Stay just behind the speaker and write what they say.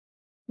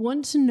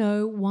Want to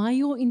know why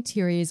your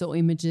interiors or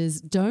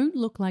images don't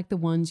look like the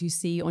ones you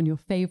see on your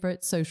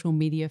favorite social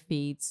media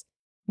feeds?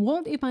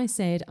 What if I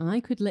said I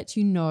could let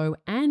you know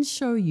and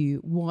show you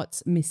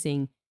what's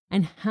missing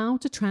and how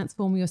to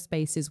transform your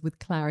spaces with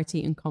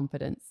clarity and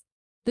confidence?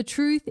 The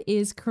truth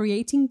is,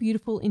 creating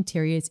beautiful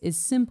interiors is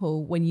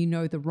simple when you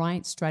know the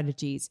right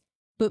strategies,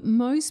 but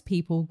most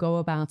people go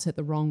about it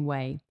the wrong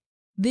way.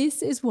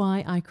 This is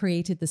why I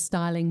created the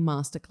Styling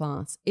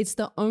Masterclass. It's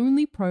the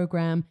only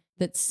program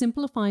that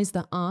simplifies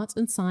the art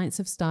and science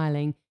of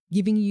styling,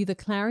 giving you the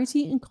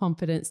clarity and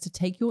confidence to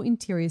take your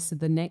interiors to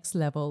the next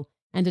level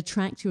and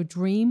attract your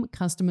dream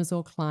customers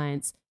or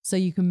clients so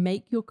you can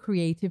make your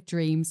creative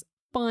dreams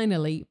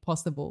finally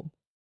possible.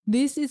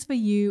 This is for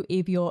you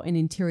if you're an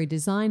interior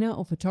designer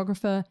or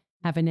photographer,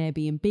 have an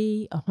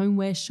Airbnb, a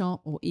homeware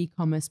shop, or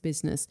e-commerce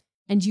business,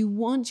 and you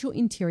want your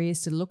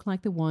interiors to look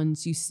like the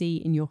ones you see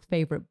in your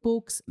favorite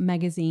books,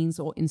 magazines,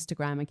 or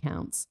Instagram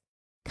accounts.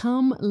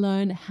 Come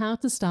learn how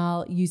to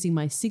style using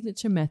my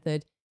signature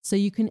method so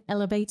you can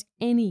elevate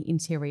any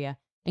interior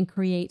and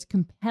create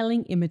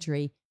compelling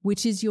imagery,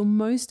 which is your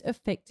most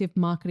effective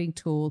marketing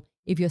tool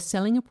if you're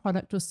selling a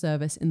product or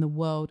service in the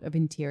world of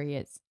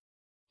interiors.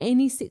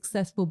 Any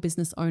successful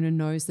business owner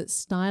knows that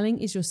styling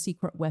is your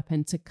secret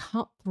weapon to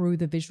cut through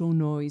the visual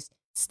noise,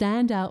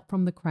 stand out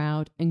from the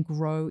crowd, and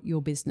grow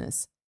your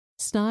business.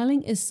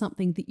 Styling is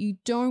something that you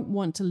don't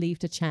want to leave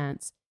to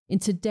chance. In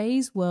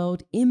today's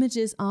world,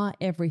 images are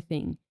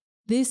everything.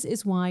 This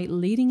is why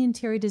leading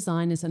interior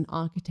designers and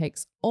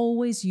architects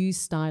always use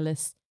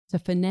stylists to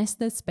finesse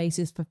their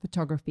spaces for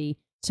photography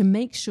to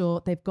make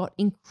sure they've got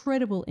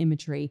incredible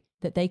imagery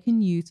that they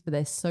can use for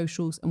their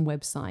socials and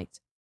website.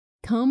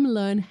 Come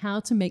learn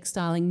how to make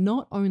styling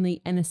not only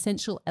an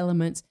essential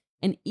element,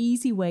 an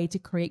easy way to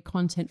create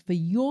content for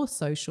your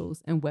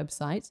socials and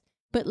websites,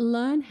 but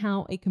learn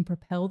how it can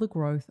propel the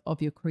growth of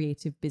your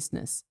creative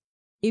business.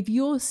 If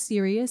you're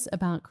serious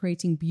about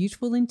creating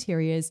beautiful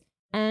interiors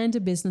and a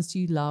business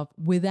you love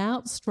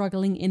without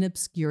struggling in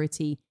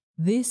obscurity,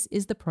 this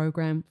is the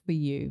program for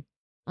you.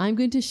 I'm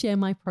going to share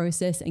my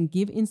process and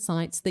give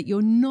insights that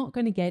you're not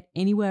going to get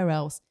anywhere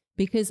else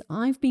because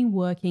I've been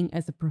working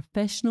as a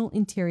professional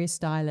interior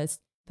stylist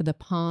for the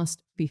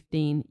past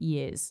 15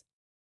 years.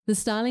 The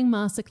Styling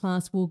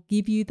Masterclass will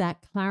give you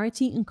that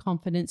clarity and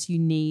confidence you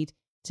need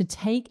to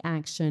take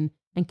action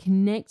and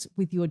connect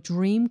with your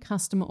dream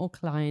customer or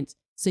client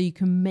so you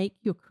can make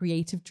your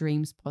creative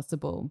dreams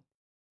possible.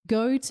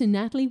 Go to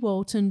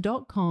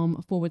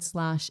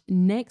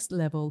nataliewalton.com/next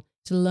level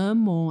to learn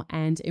more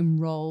and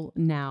enroll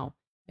now.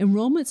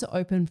 Enrollments are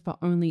open for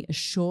only a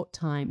short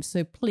time,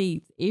 so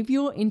please, if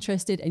you're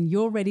interested and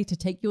you're ready to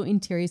take your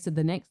interiors to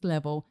the next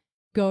level,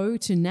 go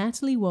to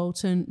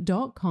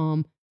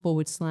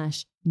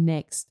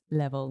nataliewalton.com/next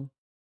level.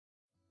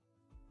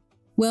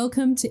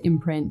 Welcome to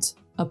Imprint,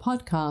 a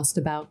podcast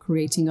about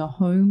creating a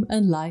home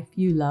and life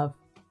you love.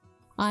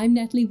 I'm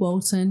Natalie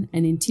Walton,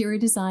 an interior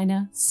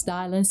designer,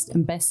 stylist,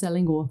 and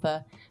best-selling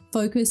author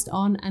focused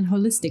on an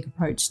holistic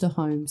approach to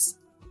homes.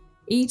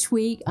 Each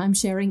week, I'm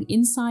sharing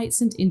insights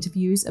and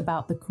interviews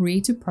about the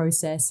creative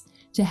process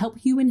to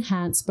help you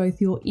enhance both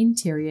your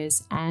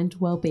interiors and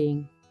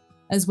well-being,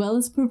 as well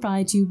as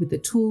provide you with the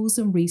tools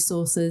and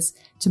resources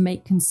to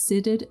make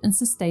considered and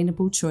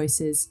sustainable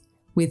choices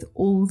with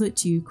all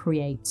that you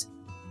create.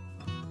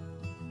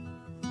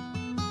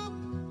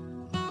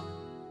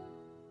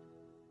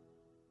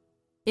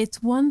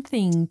 It's one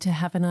thing to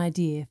have an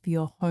idea for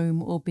your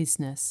home or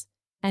business,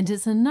 and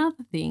it's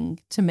another thing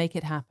to make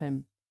it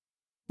happen.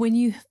 When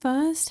you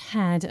first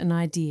had an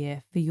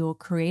idea for your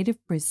creative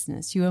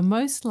business, you were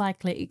most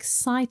likely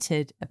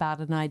excited about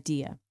an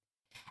idea,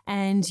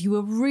 and you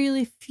were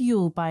really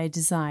fueled by a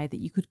desire that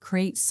you could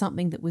create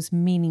something that was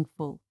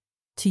meaningful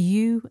to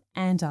you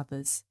and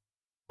others.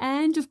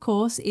 And of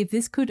course, if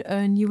this could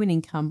earn you an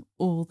income,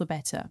 all the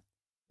better.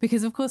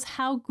 Because of course,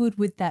 how good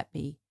would that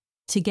be?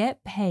 To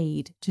get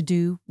paid to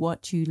do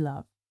what you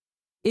love.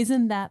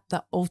 Isn't that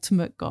the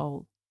ultimate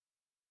goal?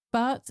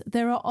 But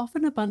there are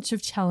often a bunch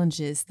of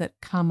challenges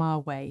that come our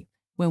way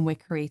when we're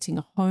creating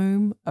a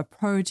home, a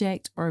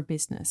project, or a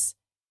business.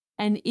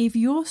 And if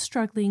you're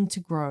struggling to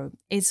grow,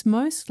 it's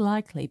most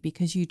likely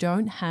because you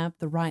don't have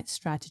the right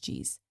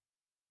strategies.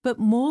 But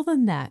more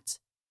than that,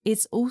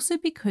 it's also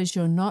because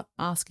you're not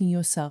asking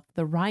yourself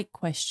the right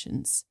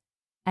questions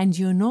and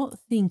you're not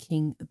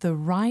thinking the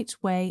right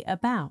way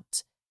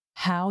about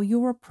how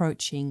you're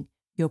approaching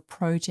your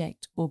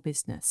project or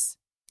business.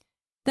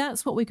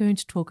 That's what we're going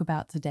to talk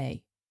about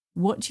today.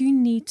 What you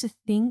need to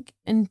think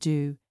and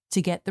do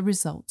to get the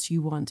results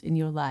you want in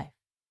your life.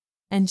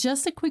 And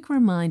just a quick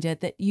reminder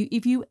that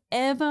if you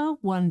ever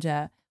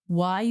wonder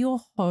why your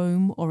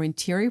home or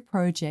interior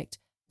project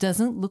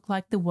doesn't look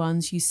like the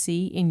ones you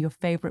see in your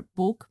favorite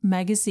book,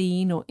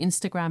 magazine, or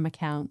Instagram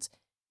account,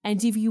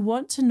 and if you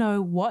want to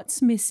know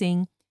what's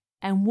missing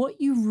and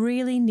what you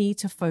really need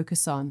to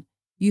focus on,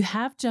 you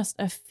have just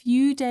a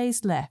few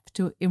days left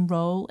to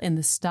enroll in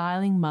the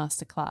Styling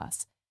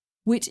Masterclass,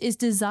 which is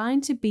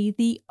designed to be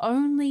the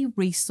only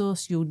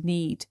resource you'll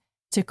need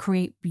to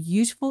create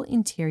beautiful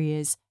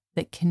interiors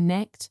that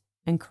connect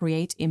and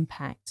create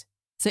impact.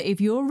 So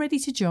if you're ready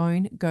to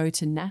join, go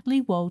to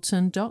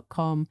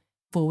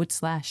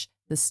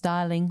nataliewalton.com/the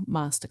styling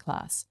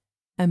masterclass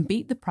and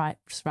beat the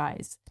price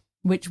rise,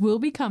 which will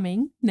be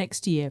coming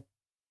next year.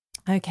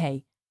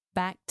 Okay,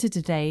 back to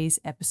today's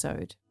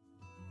episode.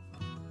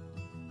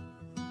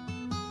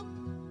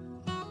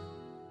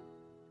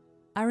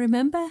 I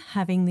remember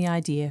having the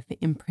idea for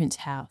Imprint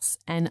House,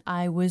 and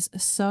I was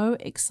so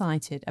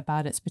excited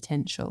about its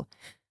potential.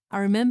 I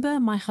remember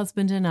my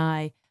husband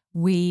and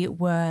we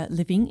were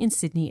living in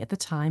Sydney at the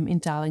time in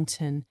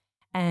Darlington,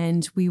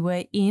 and we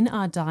were in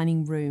our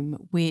dining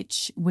room,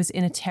 which was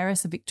in a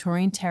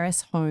Victorian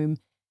terrace home.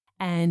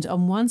 And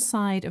on one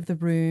side of the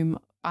room,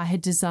 I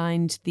had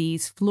designed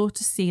these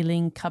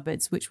floor-to-ceiling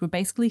cupboards, which were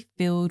basically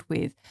filled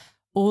with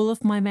all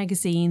of my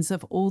magazines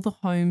of all the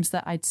homes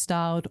that I'd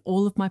styled,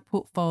 all of my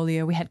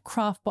portfolio. We had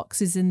craft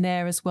boxes in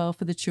there as well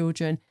for the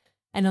children.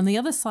 And on the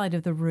other side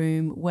of the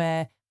room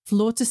were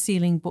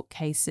floor-to-ceiling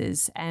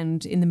bookcases,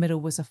 and in the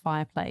middle was a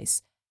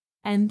fireplace.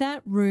 And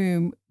that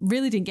room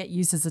really didn't get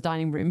used as a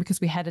dining room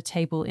because we had a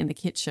table in the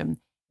kitchen.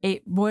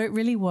 It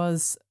really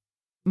was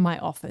my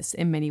office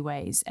in many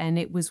ways, and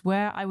it was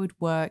where I would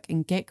work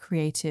and get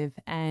creative.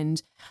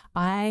 And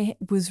I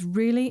was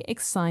really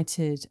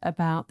excited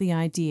about the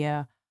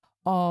idea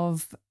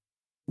of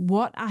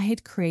what I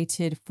had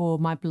created for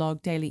my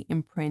blog, Daily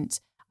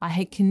Imprint. I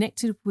had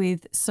connected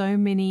with so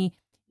many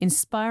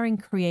inspiring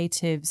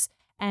creatives.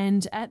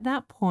 And at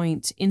that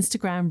point,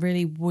 Instagram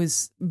really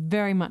was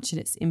very much in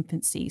its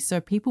infancy.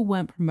 So people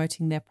weren't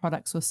promoting their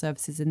products or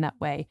services in that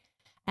way.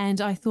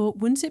 And I thought,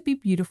 wouldn't it be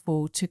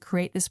beautiful to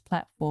create this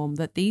platform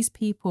that these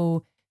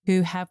people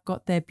who have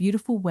got their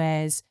beautiful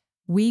wares,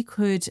 we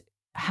could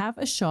have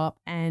a shop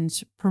and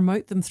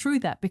promote them through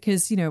that?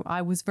 Because,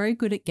 I was very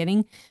good at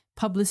getting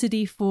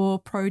publicity for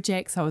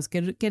projects. I was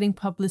good at getting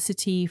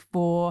publicity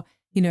for,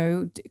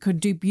 could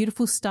do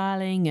beautiful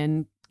styling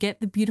and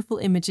get the beautiful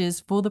images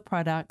for the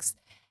products.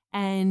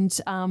 And,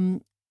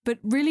 but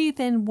really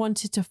then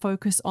wanted to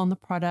focus on the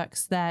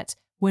products that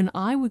when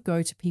I would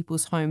go to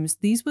people's homes,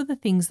 these were the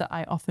things that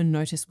I often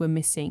noticed were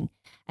missing.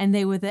 And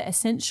they were the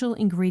essential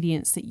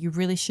ingredients that you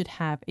really should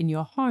have in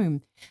your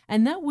home.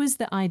 And that was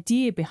the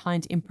idea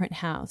behind Imprint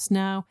House.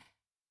 Now,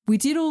 we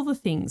did all the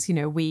things,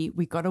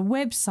 we got a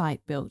website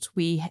built.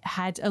 We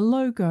had a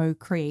logo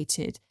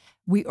created.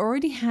 We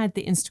already had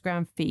the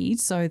Instagram feed.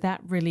 So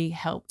that really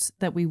helped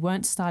that we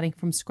weren't starting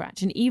from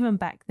scratch. And even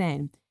back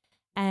then,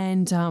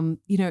 and,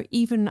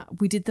 even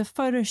we did the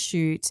photo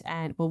shoot.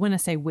 And well, when I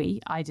say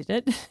we, I did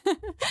it.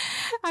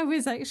 I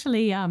was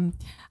actually,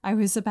 I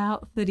was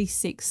about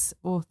 36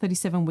 or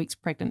 37 weeks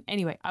pregnant.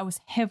 Anyway, I was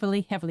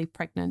heavily, heavily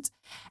pregnant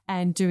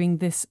and doing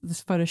this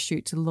photo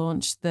shoot to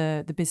launch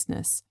the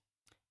business.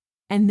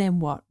 And then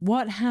what?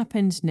 What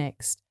happened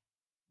next?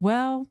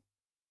 Well,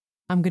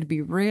 I'm going to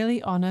be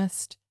really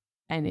honest,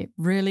 and it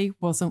really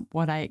wasn't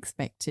what I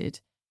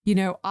expected.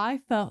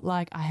 I felt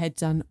like I had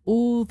done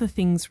all the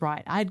things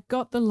right. I'd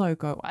got the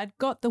logo, I'd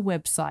got the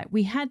website,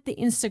 we had the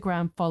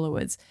Instagram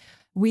followers,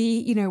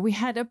 we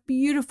had a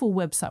beautiful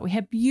website, we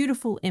had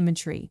beautiful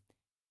imagery.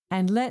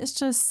 And let's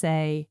just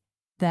say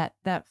that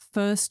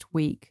first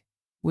week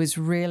was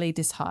really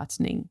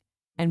disheartening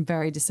and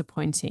very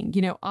disappointing.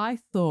 I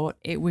thought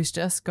it was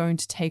just going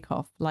to take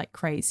off like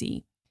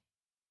crazy.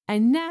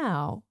 And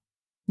now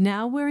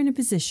we're in a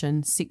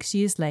position 6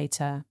 years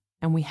later,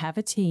 and we have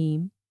a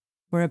team.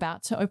 We're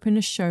about to open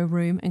a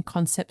showroom and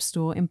concept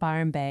store in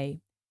Byron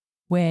Bay.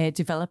 We're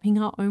developing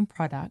our own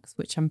products,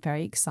 which I'm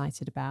very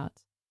excited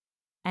about.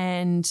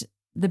 And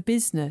the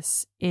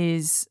business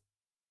is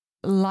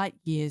light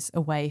years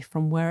away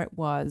from where it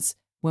was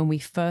when we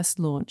first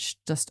launched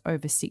just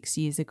over 6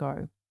 years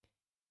ago.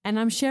 And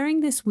I'm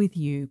sharing this with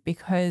you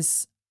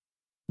because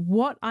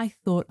what I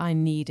thought I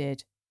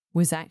needed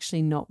was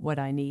actually not what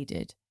I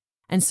needed.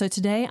 And so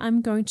today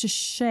I'm going to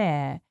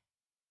share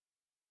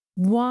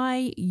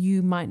why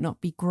you might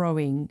not be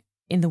growing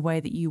in the way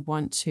that you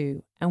want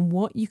to and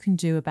what you can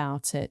do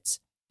about it.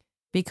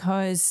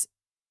 Because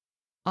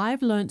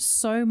I've learned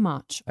so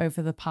much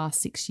over the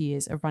past 6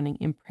 years of running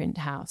Imprint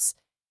House.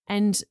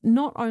 And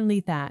not only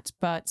that,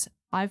 but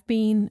I've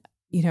been,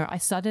 I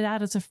started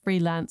out as a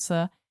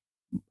freelancer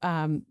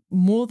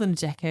more than a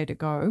decade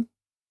ago.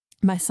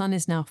 My son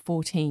is now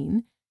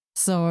 14.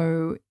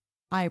 So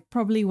I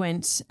probably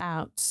went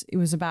out, it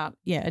was about,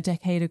 a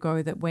decade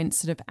ago that went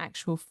sort of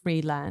actual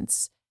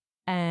freelance.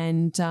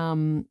 And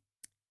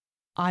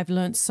I've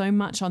learned so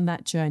much on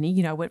that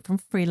journey. I went from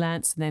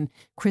freelance, and then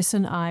Chris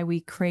and we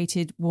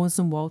created Wars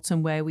and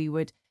Walton, where we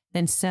would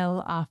then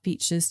sell our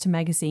features to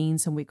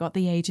magazines. And we got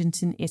the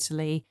agent in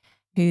Italy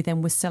who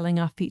then was selling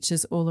our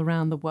features all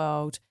around the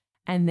world.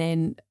 And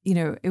then,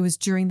 it was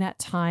during that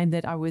time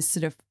that I was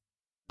sort of,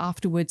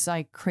 afterwards,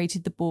 I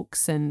created the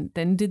books and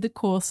then did the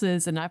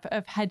courses. And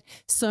I've had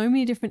so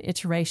many different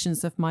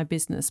iterations of my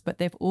business, but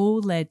they've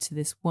all led to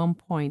this one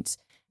point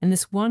and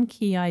this one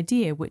key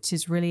idea, which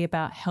is really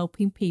about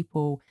helping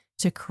people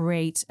to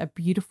create a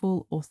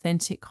beautiful,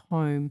 authentic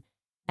home.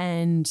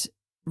 And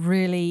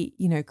really,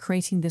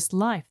 creating this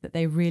life that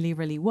they really,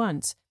 really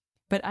want.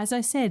 But as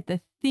I said,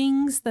 the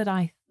things that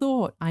I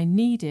thought I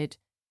needed,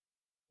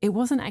 it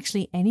wasn't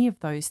actually any of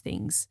those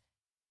things.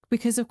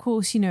 Because of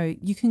course,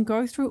 you can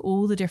go through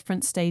all the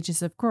different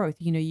stages of growth.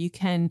 You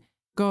can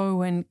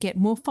go and get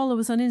more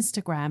followers on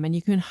Instagram, and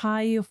you can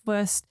hire your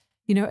first,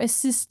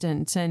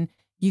 assistant, and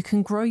you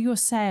can grow your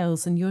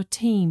sales and your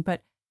team.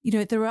 But,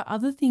 there are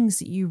other things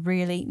that you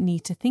really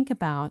need to think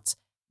about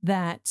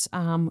that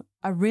are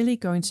really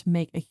going to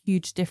make a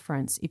huge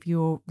difference if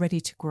you're ready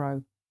to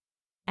grow.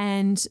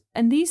 And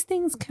these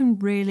things can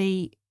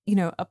really,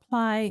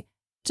 apply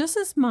just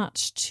as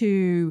much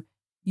to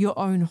your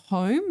own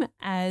home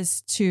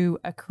as to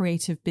a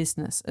creative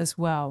business as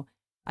well.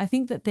 I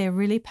think that they're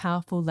really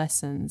powerful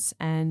lessons,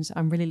 and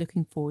I'm really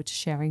looking forward to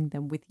sharing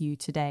them with you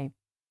today.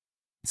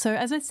 So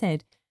as I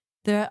said,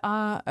 there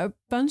are a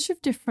bunch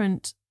of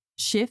different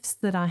shifts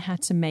that I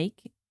had to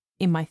make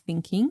in my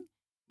thinking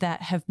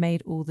that have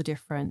made all the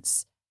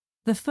difference.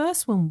 The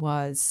first one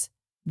was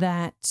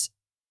that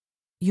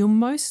you're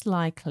most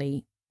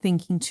likely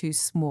thinking too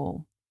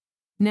small.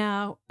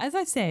 Now, as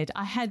I said,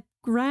 I had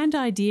grand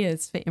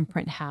ideas for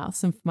Imprint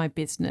House and for my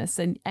business,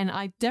 and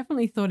I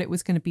definitely thought it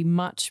was going to be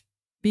much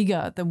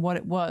bigger than what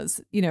it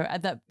was,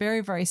 at that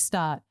very, very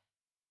start.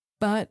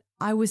 But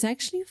I was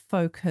actually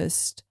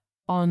focused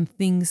on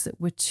things that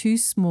were too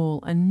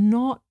small and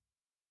not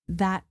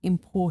that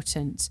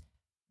important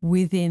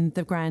within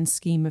the grand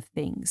scheme of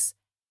things.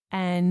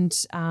 And,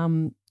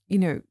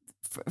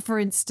 for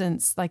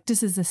instance, like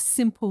this is a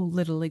simple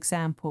little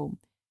example.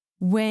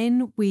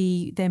 When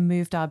we then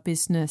moved our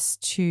business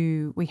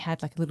we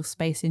had like a little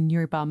space in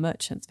Newry Bar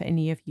Merchants. For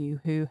any of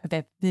you who have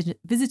ever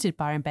visited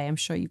Byron Bay, I'm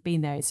sure you've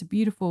been there. It's a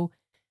beautiful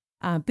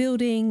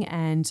building,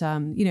 and,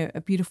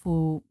 a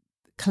beautiful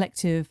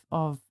collective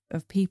of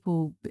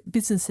people,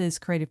 businesses,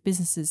 creative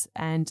businesses.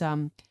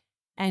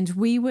 And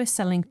we were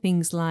selling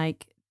things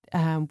like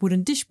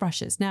wooden dish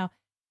brushes. Now,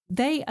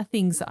 they are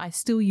things that I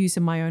still use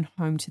in my own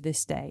home to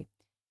this day.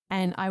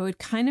 And I would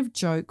kind of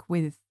joke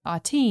with our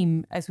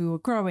team as we were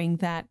growing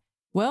that,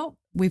 well,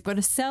 we've got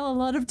to sell a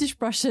lot of dish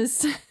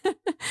brushes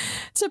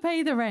to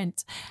pay the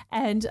rent.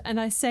 And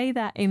I say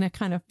that in a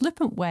kind of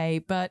flippant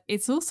way, but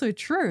it's also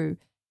true,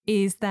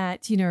 is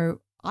that,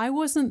 I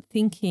wasn't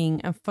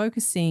thinking and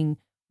focusing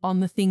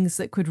on the things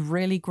that could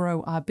really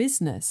grow our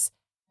business.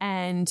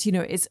 And,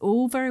 it's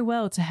all very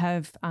well to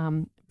have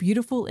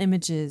beautiful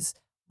images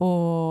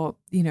or,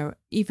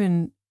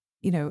 even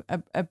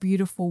a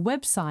beautiful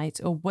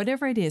website or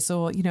whatever it is,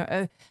 or,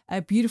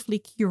 a beautifully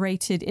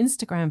curated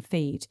Instagram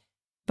feed.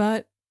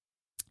 But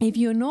if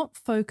you're not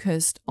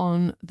focused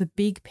on the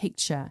big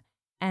picture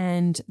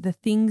and the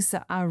things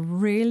that are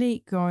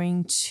really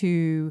going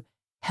to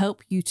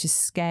help you to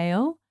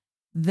scale,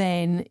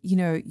 then,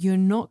 you're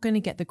not going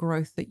to get the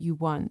growth that you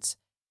want.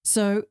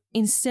 So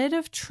instead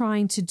of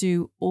trying to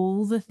do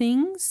all the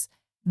things,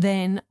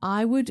 then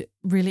I would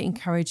really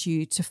encourage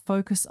you to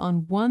focus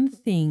on one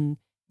thing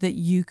that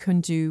you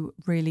can do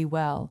really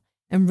well,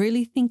 and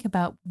really think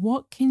about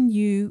what can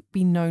you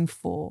be known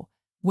for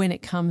when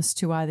it comes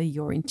to either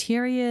your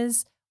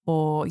interiors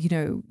or,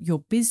 your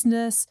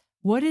business.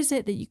 What is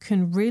it that you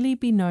can really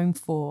be known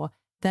for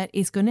that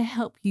is going to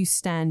help you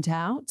stand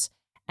out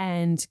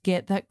and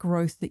get that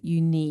growth that you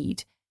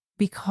need?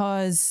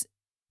 Because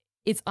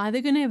it's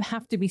either going to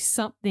have to be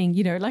something,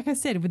 like I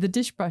said, with the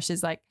dish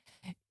brushes, like,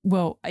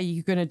 well, are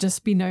you going to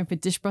just be known for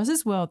dish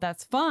brushes? Well,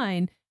 that's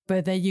fine.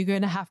 But then you're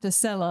going to have to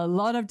sell a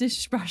lot of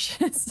dish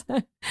brushes,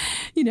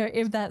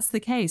 if that's the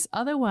case.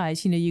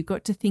 Otherwise, you've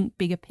got to think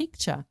bigger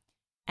picture.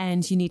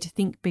 And you need to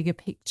think bigger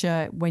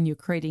picture when you're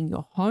creating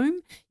your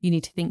home. You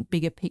need to think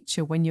bigger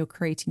picture when you're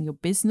creating your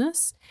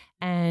business,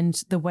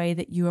 and the way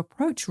that you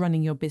approach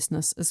running your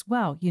business as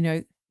well.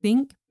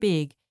 Think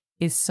big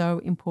is so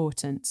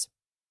important.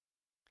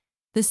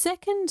 The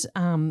second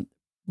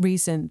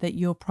reason that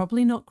you're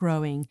probably not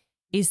growing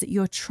is that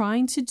you're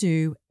trying to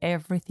do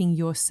everything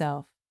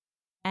yourself.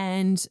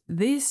 And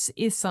this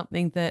is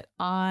something that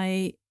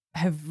I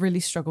have really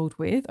struggled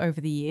with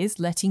over the years,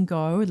 letting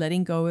go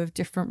of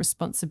different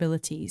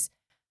responsibilities.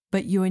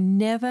 But you are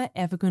never,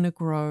 ever going to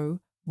grow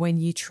when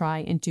you try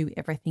and do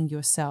everything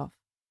yourself.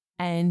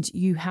 And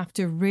you have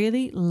to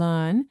really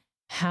learn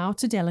how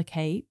to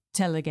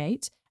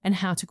delegate, and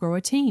how to grow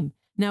a team.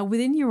 Now,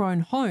 within your own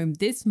home,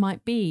 this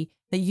might be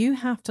that you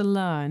have to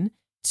learn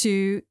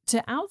to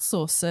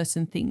outsource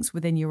certain things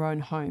within your own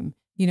home.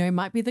 It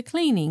might be the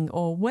cleaning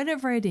or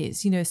whatever it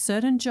is,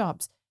 certain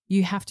jobs.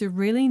 You have to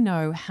really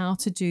know how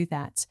to do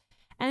that.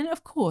 And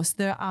of course,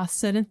 there are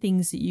certain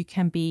things that you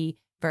can be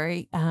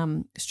very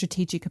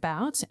strategic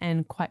about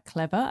and quite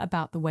clever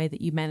about the way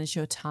that you manage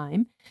your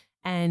time.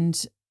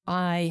 And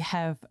I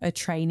have a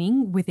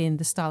training within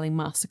the Styling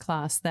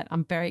Masterclass that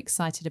I'm very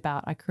excited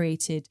about. I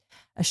created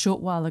a short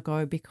while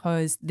ago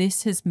because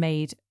this has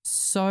made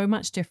so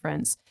much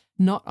difference,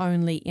 not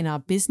only in our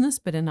business,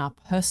 but in our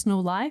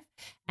personal life.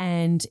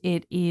 And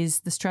it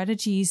is the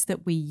strategies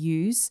that we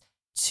use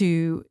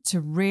to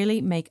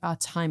really make our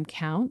time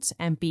count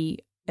and be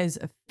as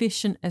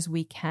efficient as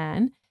we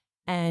can.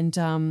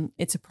 And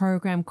it's a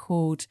program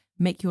called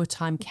Make Your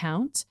Time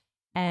Count.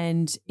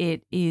 And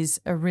it is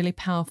a really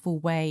powerful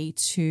way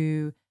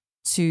to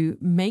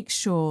make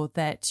sure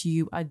that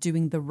you are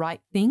doing the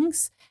right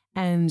things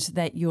and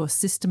that you're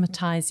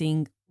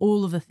systematizing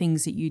all of the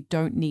things that you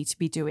don't need to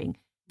be doing,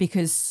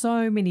 because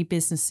so many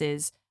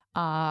businesses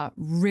are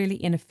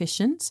really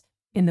inefficient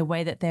in the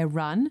way that they're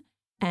run.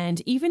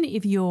 And even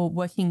if you're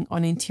working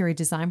on interior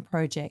design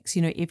projects,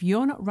 if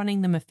you're not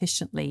running them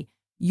efficiently,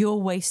 you're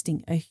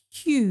wasting a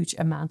huge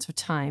amount of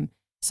time.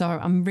 So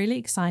I'm really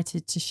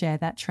excited to share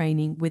that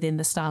training within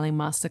the Styling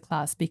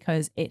Masterclass,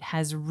 because it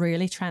has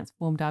really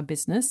transformed our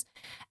business.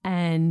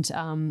 And,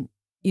 some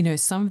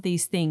of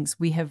these things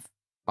we have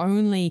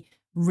only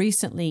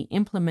recently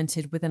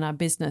implemented within our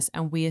business,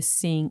 and we are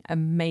seeing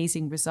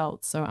amazing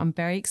results. So I'm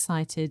very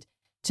excited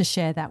to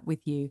share that with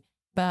you.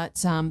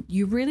 But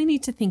you really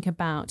need to think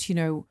about,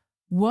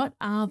 what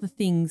are the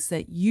things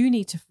that you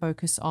need to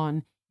focus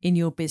on in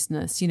your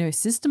business?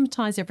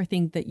 Systematize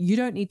everything that you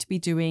don't need to be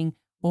doing,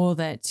 or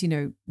that,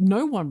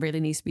 no one really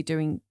needs to be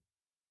doing.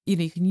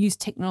 You can use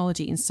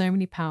technology in so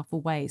many powerful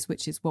ways,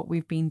 which is what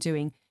we've been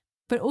doing,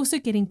 but also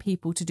getting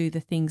people to do the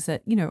things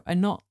that, are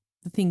not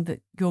the thing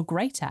that you're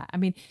great at. I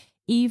mean,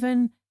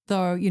 even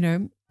though,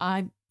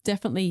 I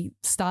definitely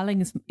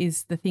styling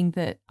is the thing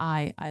that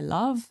I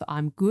love.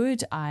 I'm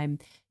good. I'm,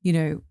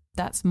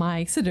 that's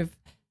my sort of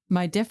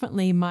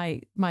definitely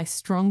my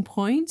strong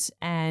point.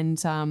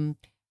 And,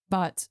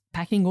 but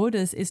packing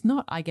orders is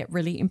not. I get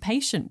really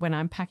impatient when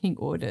I'm packing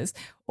orders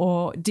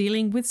or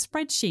dealing with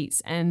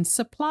spreadsheets and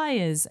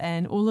suppliers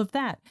and all of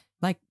that.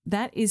 Like,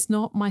 that is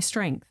not my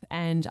strength.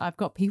 And I've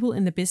got people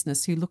in the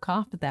business who look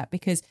after that,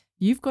 because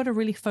you've got to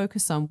really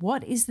focus on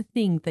what is the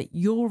thing that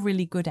you're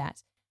really good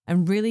at,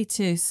 and really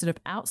to sort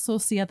of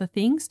outsource the other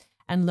things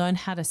and learn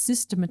how to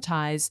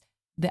systematize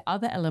the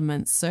other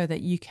elements so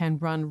that you can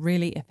run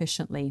really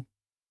efficiently.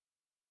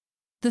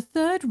 The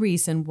third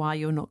reason why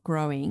you're not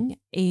growing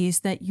is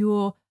that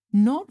you're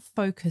not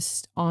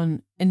focused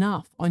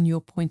enough on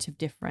your point of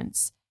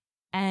difference.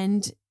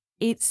 And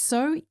it's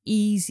so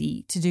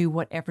easy to do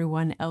what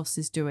everyone else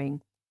is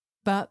doing.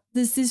 But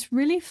there's this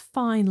really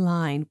fine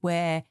line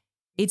where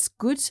it's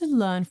good to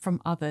learn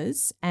from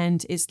others,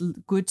 and it's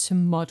good to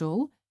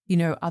model,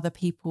 other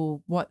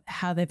people,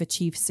 how they've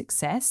achieved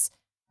success.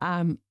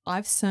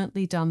 I've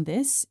certainly done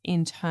this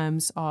in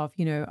terms of,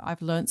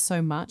 I've learned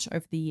so much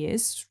over the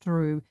years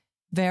through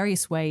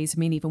various ways. I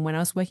mean, even when I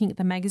was working at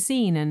the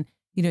magazine and,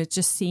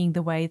 just seeing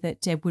the way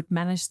that Deb would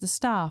manage the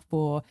staff,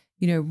 or,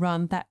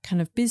 run that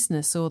kind of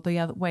business, or the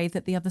other way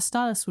that the other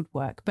stylists would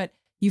work. But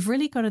you've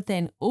really got to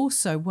then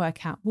also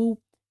work out, well,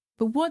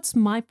 but what's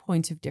my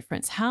point of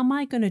difference? How am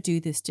I going to do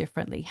this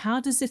differently?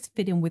 How does this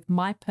fit in with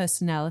my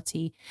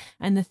personality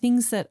and the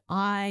things that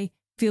I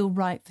feel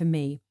right for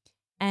me?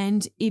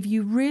 And if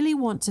you really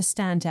want to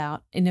stand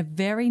out in a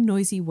very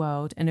noisy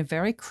world and a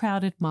very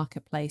crowded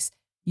marketplace,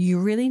 you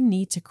really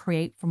need to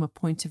create from a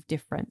point of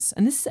difference.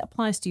 And this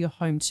applies to your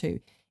home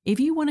too. If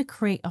you want to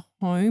create a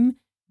home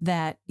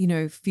that,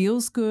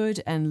 feels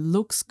good and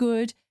looks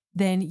good,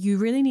 then you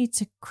really need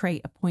to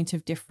create a point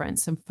of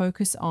difference and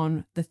focus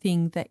on the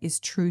thing that is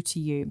true to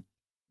you.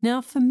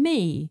 Now, for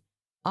me,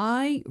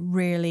 I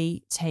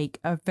really take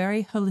a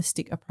very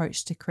holistic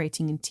approach to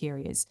creating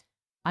interiors.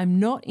 I'm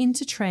not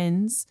into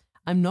trends.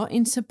 I'm not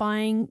into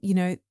buying,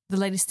 the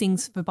latest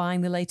things for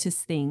buying the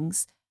latest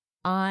things.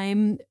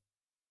 I'm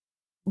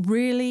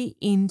really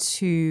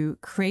into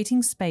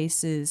creating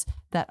spaces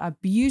that are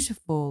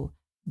beautiful,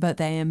 but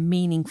they are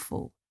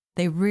meaningful.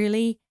 They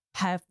really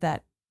have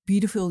that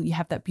you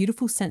have that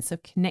beautiful sense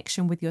of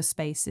connection with your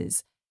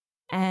spaces.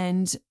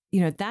 And,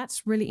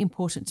 that's really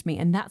important to me.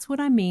 And that's what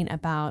I mean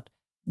about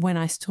when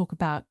I talk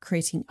about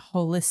creating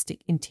holistic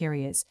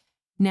interiors.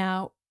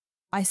 Now,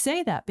 I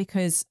say that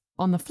because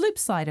on the flip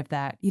side of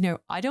that,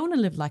 I don't want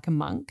to live like a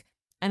monk.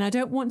 And I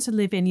don't want to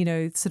live in,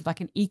 sort of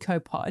like an eco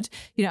pod.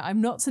 I'm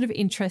not sort of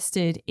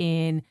interested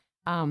in,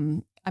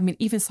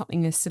 even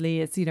something as silly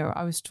as,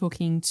 I was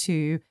talking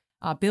to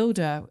our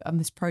builder on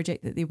this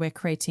project that they were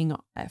creating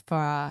for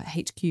our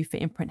HQ for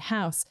Imprint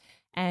House.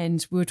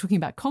 And we were talking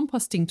about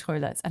composting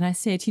toilets. And I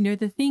said,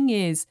 the thing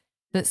is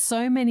that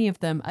so many of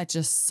them are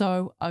just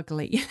so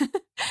ugly.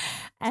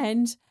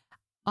 And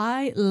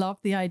I love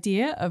the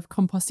idea of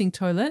composting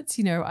toilets.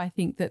 I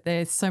think that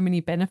there's so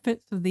many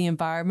benefits for the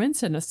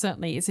environment, and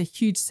certainly it's a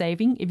huge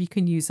saving if you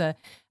can use a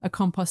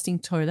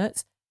composting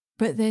toilet,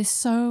 but they're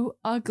so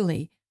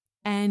ugly.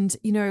 And,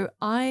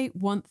 I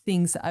want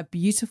things that are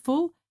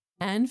beautiful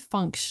and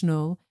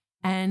functional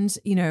and,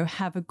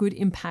 have a good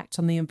impact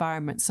on the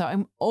environment. So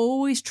I'm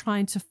always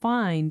trying to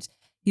find,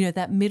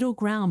 that middle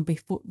ground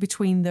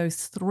between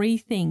those three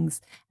things.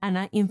 And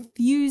I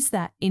infuse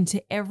that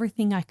into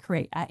everything I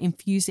create. I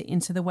infuse it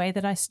into the way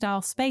that I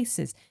style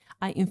spaces.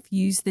 I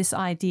infuse this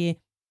idea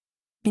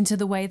into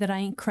the way that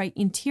I create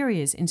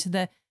interiors, into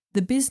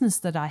the business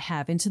that I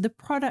have, into the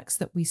products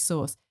that we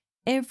source.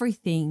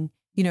 Everything,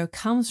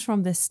 comes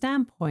from the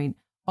standpoint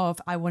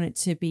of I want it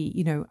to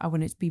be, I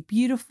want it to be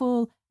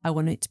beautiful. I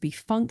want it to be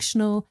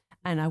functional,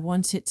 and I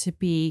want it to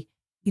be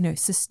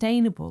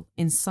sustainable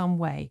in some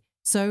way.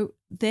 So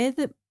they're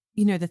the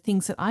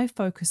things that I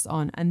focus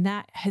on, and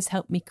that has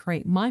helped me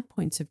create my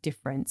points of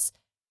difference.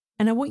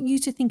 And I want you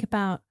to think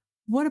about,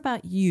 what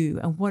about you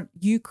and what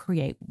you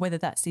create, whether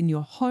that's in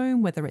your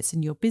home, whether it's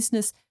in your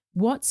business,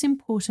 what's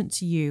important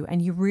to you.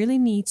 And you really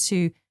need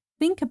to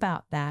think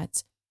about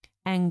that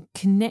and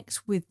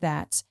connect with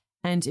that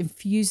and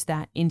infuse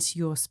that into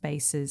your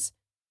spaces.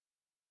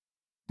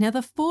 Now,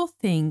 the fourth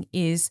thing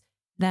is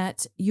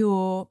that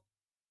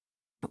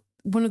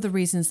one of the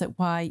reasons that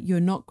why you're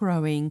not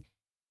growing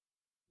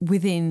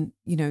within,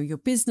 your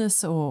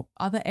business or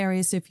other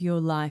areas of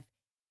your life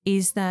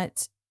is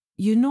that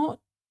you're not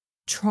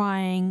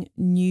trying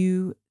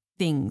new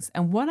things.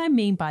 And what I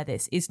mean by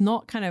this is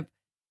not kind of,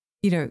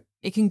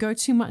 it can go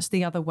too much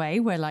the other way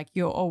where like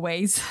you're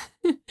always,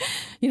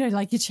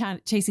 like you're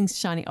chasing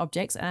shiny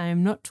objects. And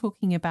I'm not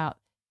talking about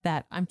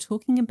that. I'm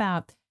talking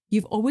about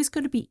you've always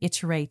got to be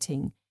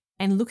iterating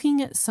and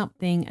looking at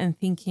something and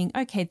thinking,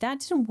 okay, that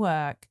didn't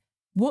work.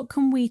 What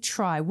can we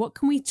try? What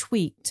can we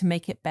tweak to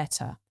make it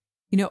better?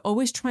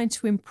 Always trying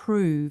to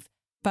improve,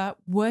 but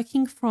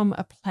working from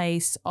a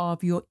place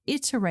of you're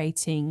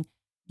iterating.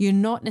 You're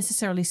not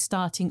necessarily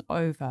starting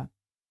over.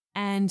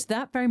 And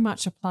that very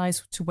much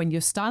applies to when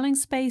you're styling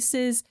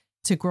spaces,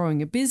 to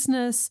growing a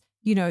business.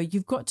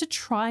 You've got to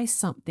try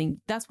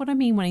something. That's what I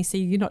mean when I say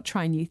you're not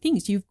trying new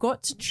things. You've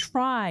got to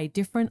try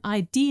different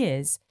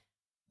ideas.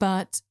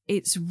 But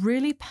it's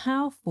really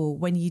powerful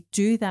when you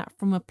do that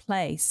from a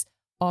place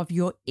of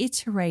you're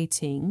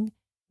iterating.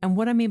 And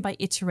what I mean by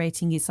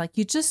iterating is like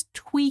you're just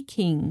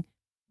tweaking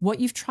what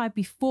you've tried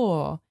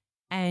before,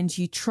 and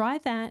you try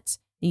that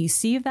and you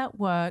see if that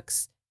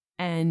works.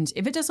 And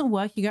if it doesn't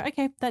work, you go,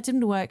 okay, that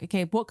didn't work.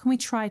 Okay, what can we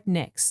try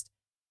next?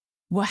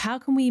 Well, how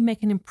can we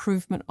make an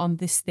improvement on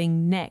this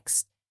thing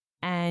next?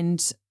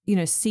 And,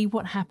 see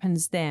what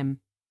happens then.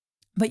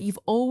 But you've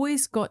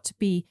always got to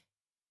be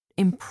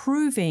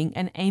improving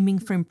and aiming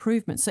for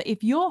improvement. So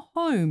if your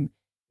home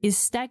is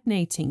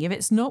stagnating, if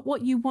it's not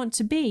what you want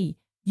to be,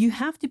 you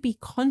have to be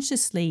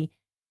consciously,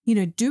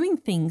 doing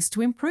things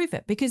to improve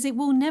it, because it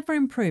will never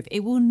improve.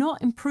 It will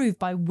not improve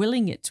by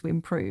willing it to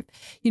improve.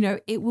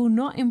 It will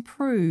not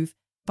improve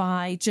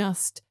by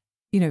just,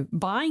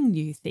 buying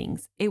new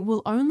things. It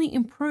will only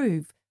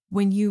improve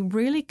when you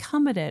really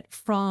come at it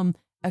from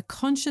a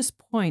conscious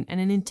point and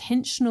an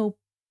intentional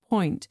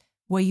point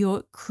where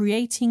you're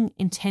creating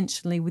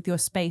intentionally with your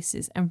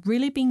spaces and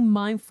really being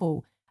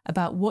mindful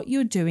about what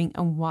you're doing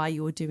and why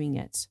you're doing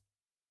it.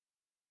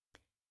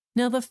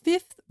 Now, the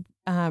fifth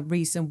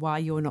reason why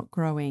you're not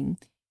growing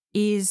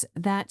is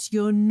that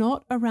you're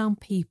not around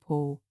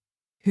people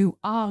who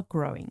are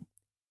growing.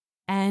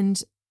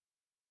 And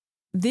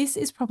this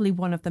is probably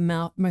one of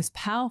the most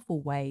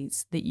powerful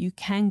ways that you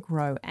can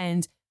grow.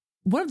 And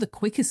one of the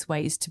quickest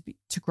ways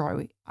to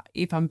grow,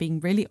 if I'm being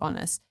really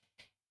honest.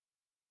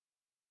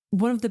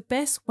 One of the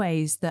best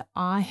ways that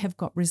I have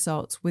got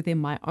results within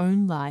my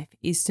own life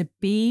is to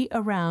be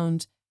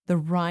around the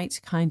right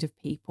kind of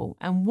people.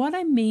 And what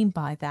I mean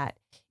by that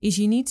is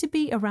you need to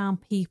be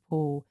around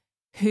people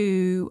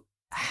who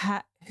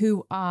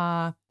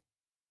are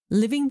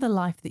living the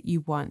life that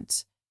you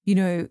want.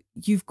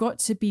 You've got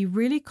to be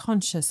really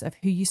conscious of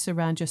who you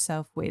surround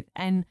yourself with.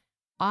 And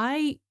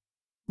I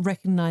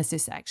recognized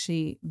this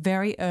actually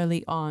very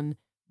early on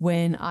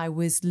when I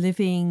was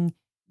living,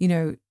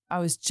 I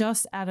was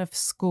just out of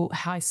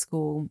high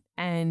school,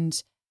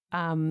 and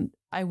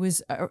I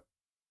was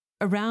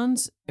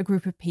around a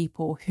group of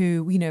people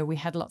who, we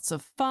had lots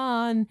of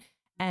fun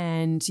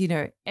and,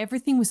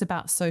 everything was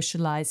about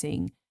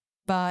socializing.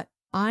 But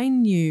I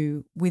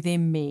knew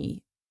within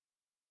me,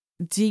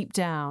 deep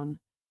down,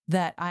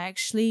 that I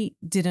actually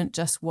didn't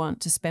just want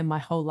to spend my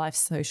whole life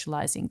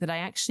socializing, that I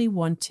actually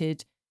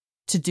wanted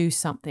to do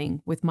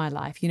something with my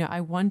life.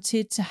 I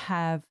wanted to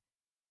have,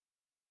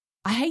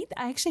 I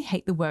actually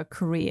hate the word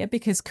career,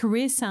 because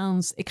career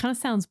it kind of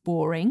sounds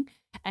boring,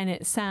 and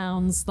it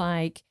sounds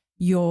like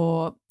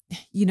you're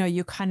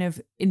kind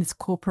of in this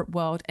corporate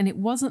world, and it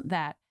wasn't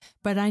that.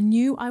 But I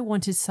knew I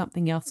wanted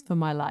something else for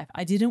my life.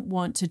 I didn't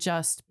want to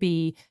just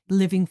be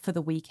living for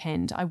the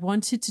weekend. I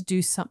wanted to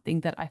do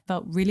something that I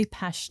felt really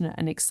passionate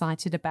and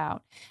excited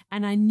about.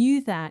 And I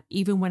knew that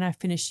even when I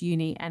finished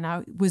uni, and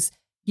I was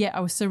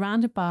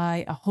surrounded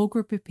by a whole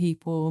group of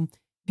people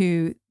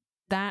who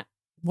that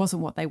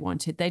wasn't what they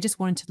wanted. They just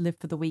wanted to live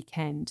for the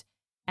weekend.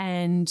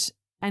 And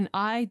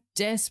I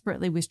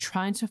desperately was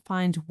trying to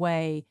find a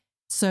way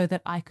so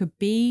that I could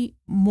be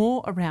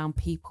more around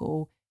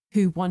people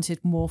who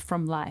wanted more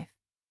from life.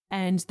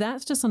 And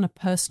that's just on a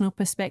personal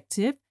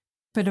perspective.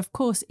 But of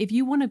course, if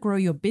you want to grow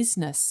your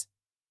business,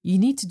 you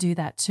need to do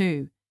that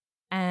too.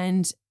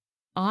 And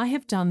I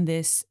have done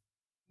this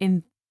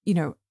in,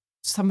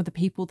 some of the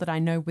people that I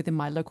know within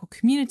my local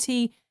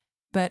community,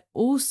 but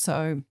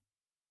also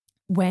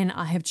when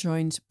I have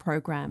joined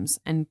programs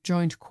and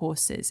joined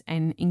courses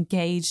and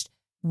engaged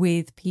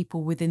with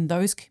people within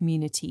those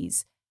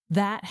communities.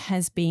 That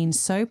has been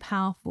so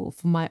powerful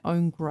for my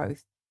own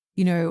growth.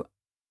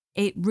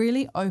 It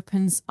really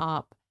opens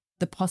up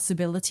the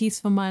possibilities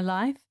for my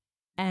life.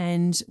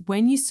 And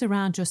when you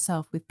surround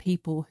yourself with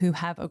people who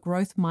have a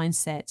growth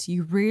mindset,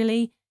 you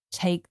really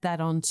take that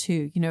on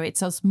too.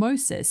 It's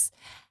osmosis.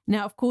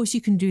 Now, of course,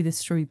 you can do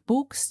this through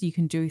books. You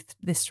can do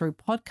this through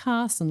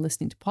podcasts and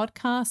listening to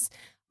podcasts.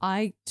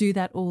 I do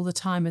that all the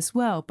time as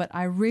well. But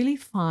I really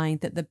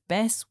find that the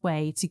best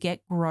way to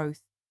get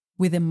growth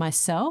within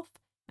myself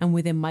and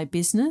within my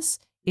business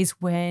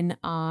is when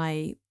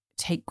I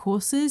take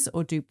courses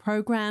or do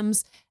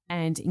programs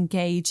and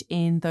engage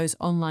in those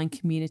online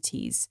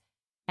communities.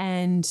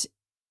 And,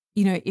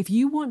 if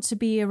you want to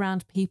be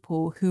around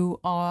people who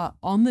are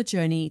on the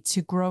journey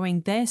to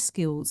growing their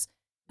skills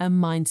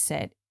and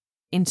mindset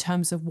in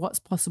terms of what's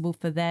possible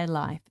for their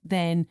life,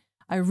 then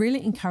I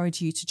really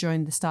encourage you to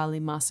join the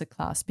Styling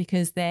Masterclass,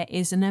 because there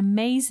is an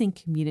amazing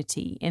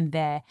community in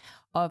there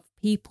of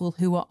people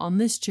who are on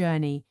this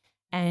journey,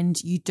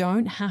 and you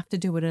don't have to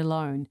do it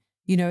alone.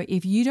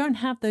 If you don't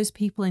have those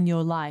people in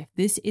your life,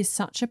 this is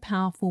such a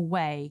powerful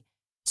way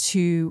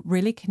to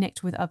really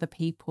connect with other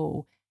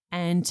people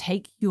and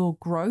take your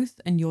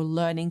growth and your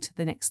learning to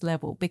the next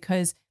level.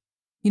 Because,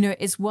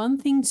 it's one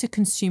thing to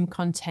consume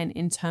content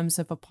in terms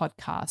of a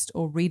podcast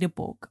or read a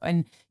book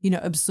and,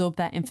 absorb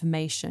that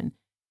information.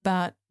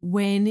 But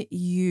when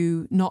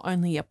you not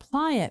only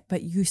apply it,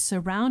 but you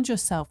surround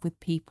yourself with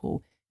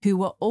people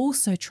who are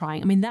also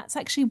trying. That's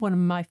actually one of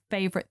my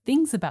favorite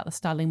things about the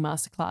Styling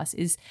Masterclass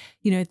is,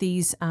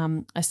 these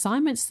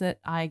assignments that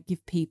I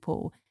give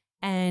people.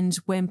 And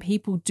when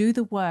people do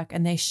the work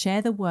and they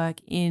share the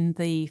work in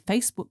the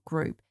Facebook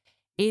group,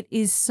 it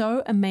is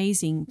so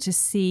amazing to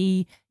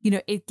see,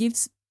 it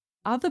gives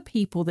other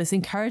people this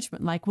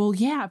encouragement, like, well,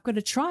 yeah, I've got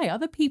to try.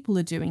 Other people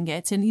are doing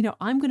it and,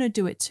 I'm going to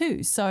do it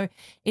too. So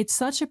it's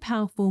such a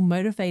powerful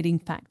motivating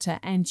factor,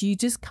 and you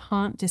just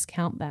can't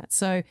discount that.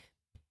 So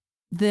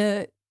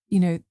the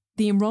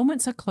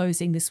enrollments are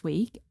closing this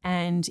week.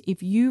 And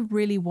if you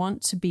really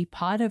want to be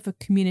part of a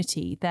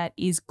community that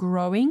is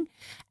growing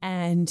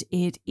and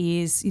it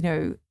is,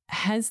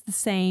 has the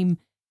same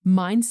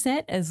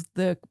mindset as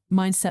the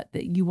mindset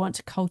that you want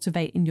to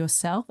cultivate in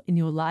yourself, in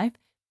your life,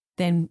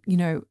 then,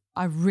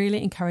 I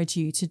really encourage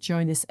you to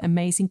join this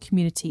amazing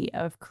community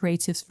of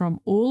creatives from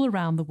all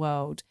around the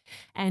world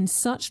and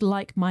such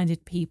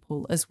like-minded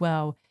people as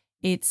well.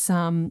 It's,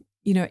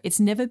 it's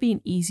never been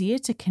easier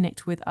to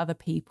connect with other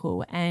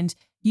people, and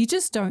you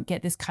just don't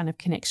get this kind of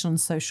connection on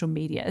social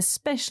media,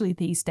 especially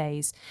these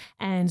days.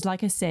 And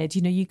like I said,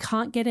 you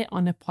can't get it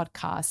on a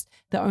podcast.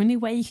 The only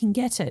way you can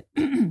get it,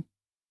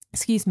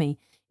 excuse me,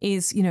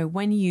 is,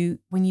 when you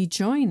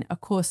join a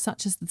course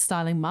such as the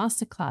Styling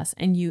Masterclass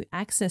and you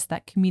access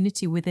that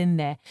community within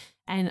there.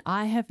 And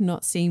I have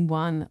not seen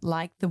one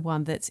like the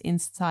one that's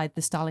inside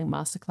the Styling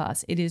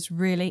Masterclass. It is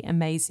really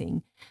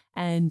amazing.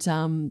 And,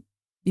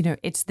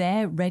 it's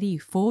there ready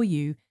for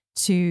you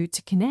to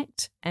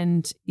connect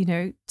and,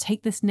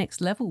 take this next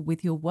level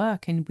with your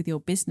work and with your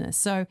business.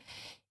 So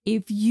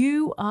if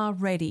you are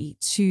ready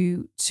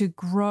to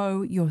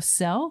grow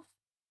yourself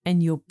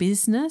and your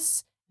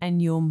business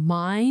and your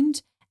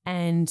mind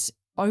and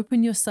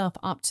open yourself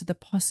up to the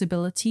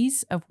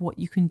possibilities of what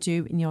you can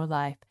do in your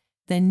life,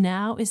 then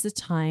now is the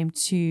time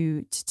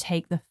to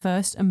take the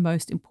first and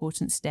most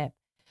important step,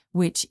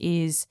 which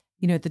is,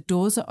 the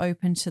doors are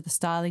open to the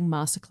Styling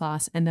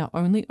Masterclass, and they're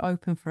only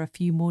open for a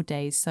few more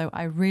days. So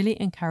I really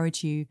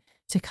encourage you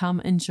to come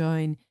and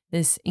join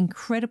this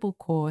incredible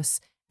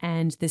course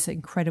and this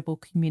incredible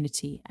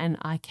community. And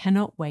I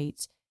cannot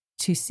wait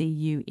to see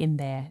you in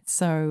there.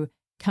 So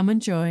come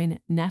and join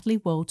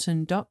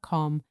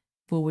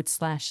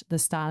nataliewalton.com/the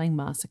Styling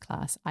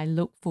Masterclass. I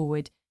look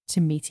forward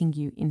to meeting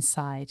you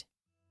inside.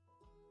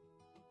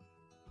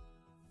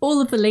 All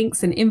of the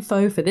links and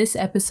info for this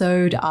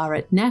episode are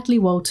at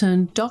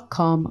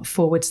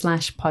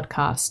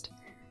nataliewalton.com/podcast.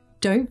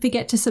 Don't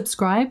forget to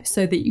subscribe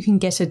so that you can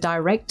get a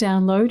direct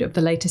download of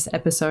the latest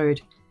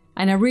episode.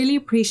 And I really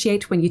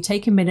appreciate when you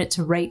take a minute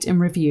to rate and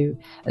review,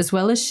 as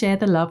well as share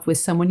the love with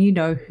someone you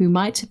know who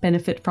might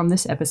benefit from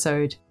this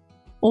episode,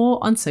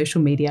 or on social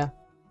media.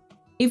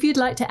 If you'd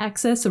like to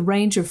access a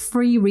range of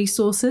free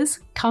resources,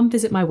 come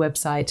visit my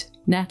website,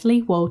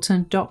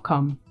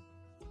 nataliewalton.com.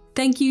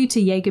 Thank you to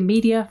Jaeger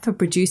Media for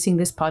producing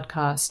this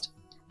podcast.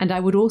 And I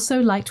would also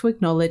like to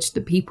acknowledge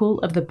the people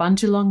of the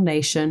Bundjalung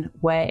Nation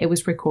where it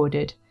was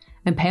recorded,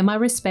 and pay my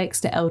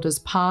respects to elders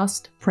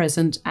past,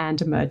 present,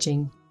 and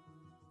emerging.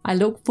 I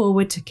look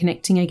forward to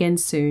connecting again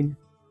soon.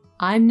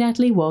 I'm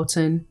Natalie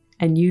Walton,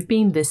 and you've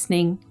been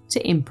listening to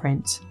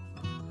Imprint.